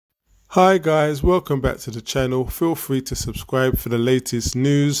Hi guys, welcome back to the channel. Feel free to subscribe for the latest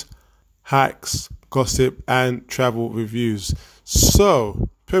news, hacks, gossip and travel reviews. So,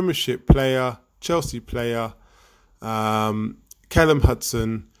 Premiership player, Chelsea player, Callum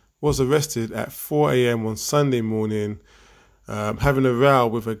Hudson was arrested at 4 a.m. on Sunday morning, having a row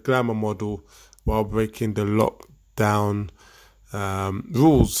with a Glamour model while breaking the lockdown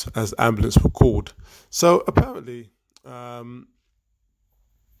rules, as ambulance were called. So apparently,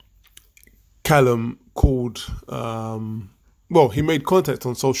 Callum called, he made contact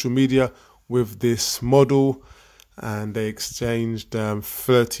on social media with this model and they exchanged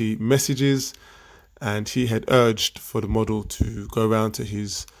flirty messages, and he had urged for the model to go around to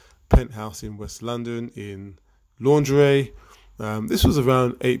his penthouse in West London in lingerie. This was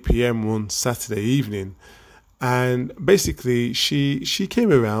around 8 p.m. on Saturday evening, and basically she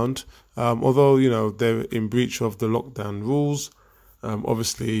came around, although, you know, they're in breach of the lockdown rules.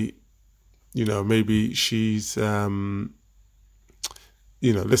 Obviously, you know, maybe she's, let's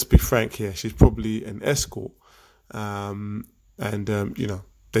be frank here, she's probably an escort. They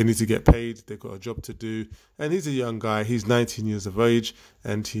need to get paid, they've got a job to do. And he's a young guy, he's 19 years of age,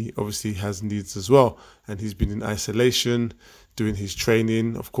 and he obviously has needs as well. And he's been in isolation, doing his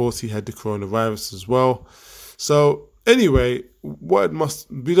training. Of course, he had the coronavirus as well. So anyway, we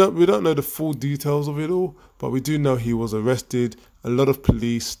don't know the full details of it all, but we do know he was arrested. A lot of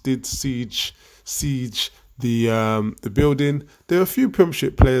police did siege the building. There are a few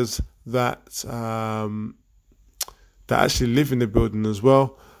Premiership players that actually live in the building as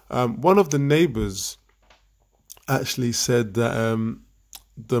well. One of the neighbours actually said that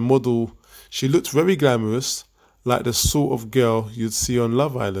the model, she looked very glamorous, like the sort of girl you'd see on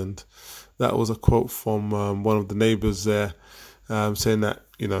Love Island. That was a quote from one of the neighbours there, saying that,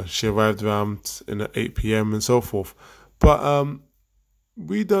 you know, she arrived around at 8 p.m. and so forth. But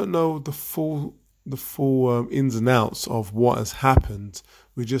we don't know the full ins and outs of what has happened.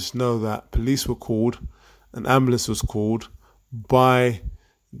 We just know that police were called, an ambulance was called by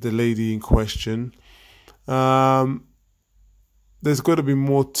the lady in question. There's got to be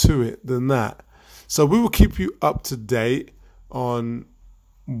more to it than that. So we will keep you up to date on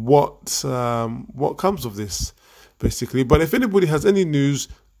what comes of this, basically. But if anybody has any news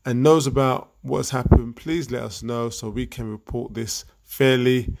and knows about what's happened, please let us know so we can report this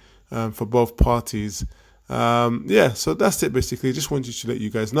fairly for both parties. So that's it, basically. Just wanted to let you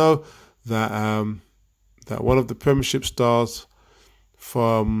guys know that that one of the Premiership stars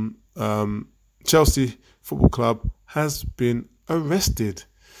from Chelsea Football Club has been arrested.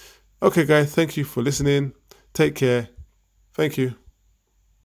 Okay, guys, thank you for listening. Take care. Thank you.